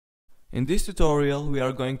In this tutorial we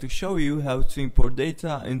are going to show you how to import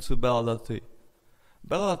data into BellaDati.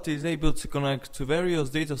 BellaDati is able to connect to various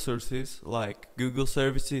data sources like Google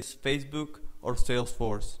services, Facebook or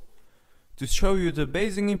Salesforce. To show you the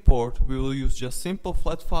basic import, we will use just simple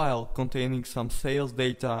flat file containing some sales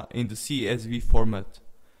data in the CSV format.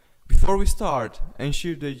 Before we start,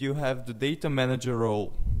 ensure that you have the data manager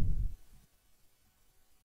role.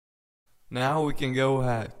 Now we can go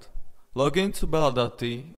ahead. Log into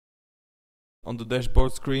BellaDati. On the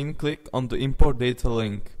dashboard screen, click on the import data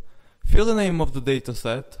link. Fill the name of the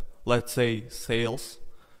dataset, let's say sales.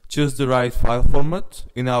 Choose the right file format,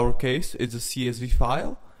 in our case it's a CSV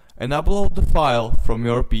file, and upload the file from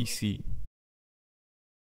your PC.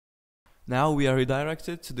 Now we are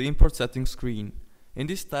redirected to the import settings screen. In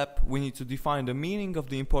this step we need to define the meaning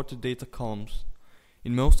of the imported data columns.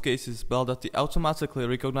 In most cases, BellaDati automatically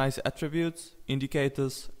recognizes attributes,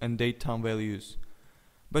 indicators and date time values.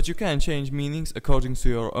 But you can change meanings according to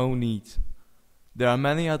your own needs. There are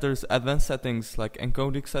many other advanced settings like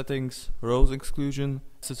encoding settings, rows exclusion,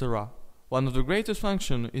 etc. One of the greatest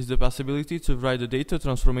functions is the possibility to write the data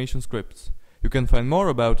transformation scripts. You can find more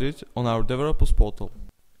about it on our developers portal.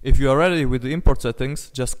 If you are ready with the import settings,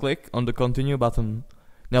 just click on the continue button.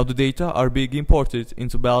 Now the data are being imported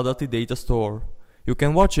into BellaDati data store. You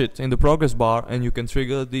can watch it in the progress bar and you can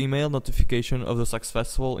trigger the email notification of the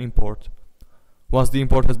successful import. Once the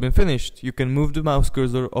import has been finished, you can move the mouse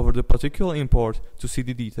cursor over the particular import to see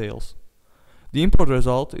the details. The import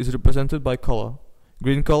result is represented by color.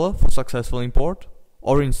 Green color for successful import,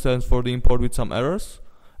 orange stands for the import with some errors,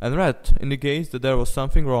 and red indicates that there was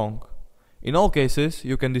something wrong. In all cases,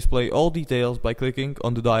 you can display all details by clicking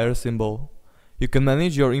on the diary symbol. You can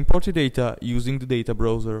manage your imported data using the data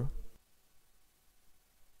browser.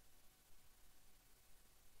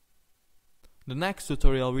 The next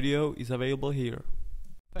tutorial video is available here.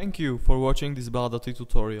 Thank you for watching this BellaDati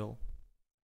tutorial.